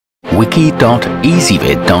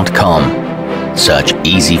wiki.ezvid.com. Search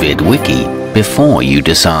Ezvid Wiki before you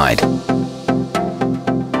decide.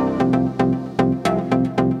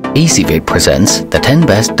 Ezvid presents the 10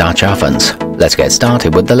 best Dutch ovens. Let's get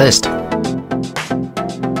started with the list.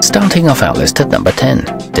 Starting off our list at number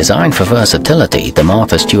 10. Designed for versatility, the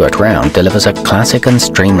Martha Stewart round delivers a classic and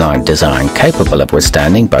streamlined design capable of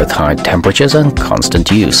withstanding both high temperatures and constant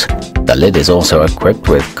use. The lid is also equipped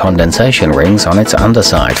with condensation rings on its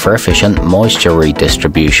underside for efficient moisture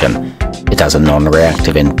redistribution. It has a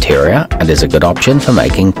non-reactive interior and is a good option for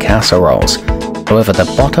making casseroles. However,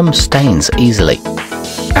 the bottom stains easily.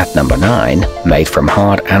 At number 9, made from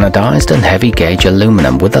hard anodized and heavy gauge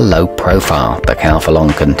aluminum with a low profile, the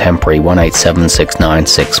Calphalon Contemporary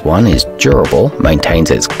 1876961 is durable, maintains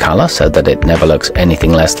its color so that it never looks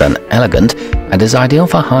anything less than elegant, and is ideal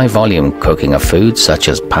for high volume cooking of foods such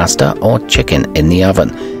as pasta or chicken in the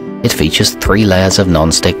oven. It features 3 layers of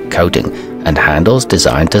non-stick coating and handles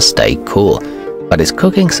designed to stay cool, but its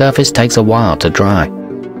cooking surface takes a while to dry.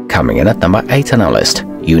 Coming in at number 8 on our list.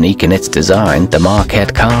 Unique in its design, the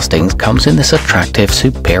Marquette castings comes in this attractive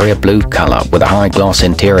superior blue color with a high gloss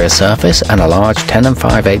interior surface and a large 10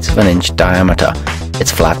 5/8 inch diameter.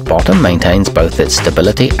 Its flat bottom maintains both its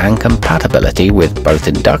stability and compatibility with both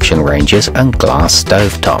induction ranges and glass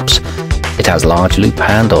stovetops. It has large loop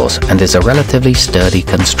handles and is a relatively sturdy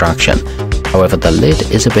construction. However, the lid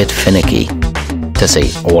is a bit finicky. To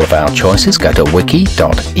see all of our choices, go to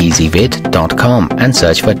wiki.ezvid.com and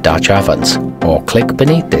search for Dutch ovens, or click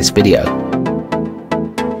beneath this video.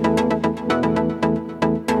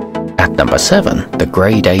 At number 7, the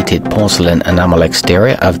gradated porcelain enamel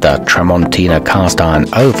exterior of the Tramontina cast iron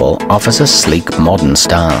oval offers a sleek modern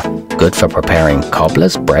style. Good for preparing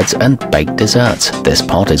cobblers, breads and baked desserts. This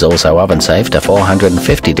pot is also oven safe to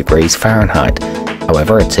 450 degrees Fahrenheit.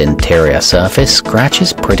 However, its interior surface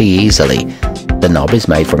scratches pretty easily. The knob is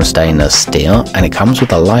made from stainless steel and it comes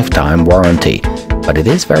with a lifetime warranty, but it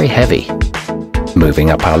is very heavy. Moving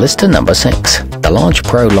up our list to number 6. The large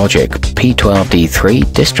ProLogic P12D3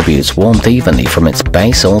 distributes warmth evenly from its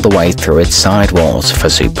base all the way through its sidewalls for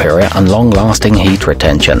superior and long-lasting heat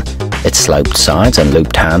retention. Its sloped sides and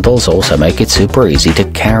looped handles also make it super easy to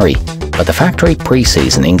carry, but the factory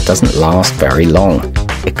pre-seasoning doesn't last very long.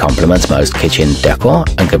 It complements most kitchen decor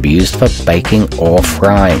and can be used for baking or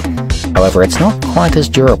frying. However, it's not quite as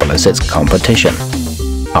durable as its competition.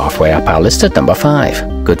 Halfway up our list at number 5.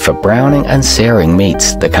 Good for browning and searing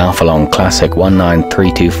meats, the Calphalon Classic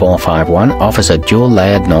 1932451 offers a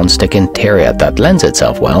dual-layered non-stick interior that lends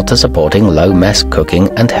itself well to supporting low-mess cooking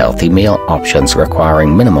and healthy meal options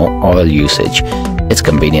requiring minimal oil usage. Its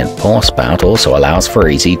convenient pour spout also allows for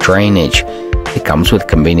easy drainage. It comes with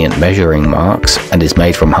convenient measuring marks and is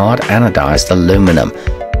made from hard anodized aluminum,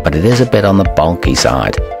 but it is a bit on the bulky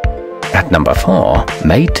side. At number 4,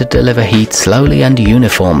 made to deliver heat slowly and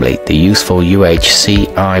uniformly, the useful UHC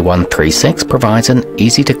I136 provides an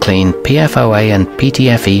easy-to-clean PFOA and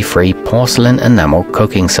PTFE-free porcelain enamel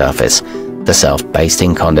cooking surface. The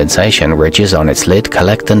self-basting condensation ridges on its lid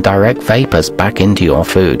collect and direct vapors back into your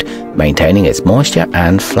food, maintaining its moisture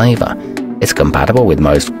and flavor. It's compatible with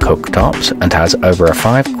most cooktops and has over a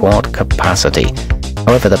 5-quart capacity.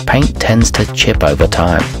 However, the paint tends to chip over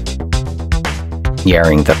time.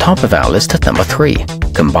 Nearing the top of our list at number 3.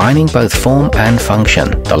 Combining both form and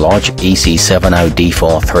function, the Lodge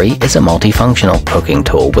EC70D43 is a multifunctional cooking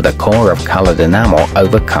tool with a core of colored enamel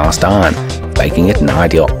over cast iron, making it an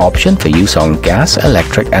ideal option for use on gas,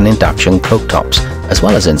 electric and induction cooktops, as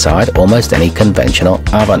well as inside almost any conventional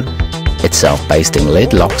oven. Its self-basting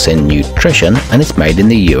lid locks in nutrition and it's made in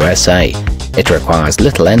the USA. It requires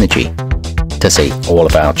little energy. To see all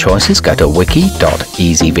of our choices, go to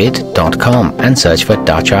wiki.ezvid.com and search for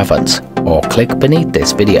Dutch ovens, or click beneath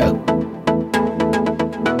this video.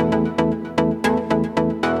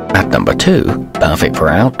 At number 2, perfect for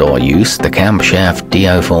outdoor use, the Camp Chef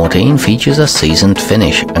DO14 features a seasoned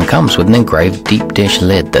finish and comes with an engraved deep dish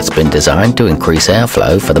lid that's been designed to increase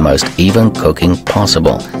airflow for the most even cooking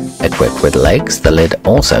possible. Equipped with legs, the lid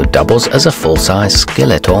also doubles as a full-size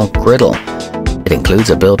skillet or griddle. It includes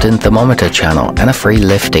a built-in thermometer channel and a free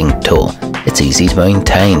lifting tool. It's easy to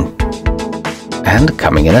maintain. And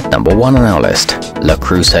coming in at number 1 on our list, Le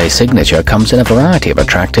Creuset Signature comes in a variety of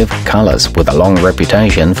attractive colors with a long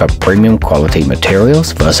reputation for premium quality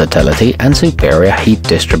materials, versatility and superior heat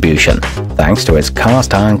distribution, thanks to its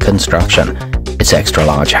cast iron construction. Its extra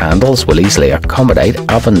large handles will easily accommodate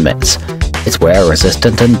oven mitts. It's wear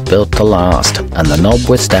resistant and built to last, and the knob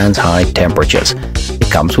withstands high temperatures. It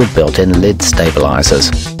comes with built-in lid stabilizers.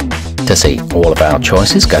 To To see all of our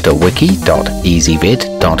choices, go to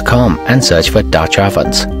wiki.ezvid.com and search for Dutch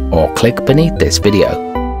ovens, or click beneath this video.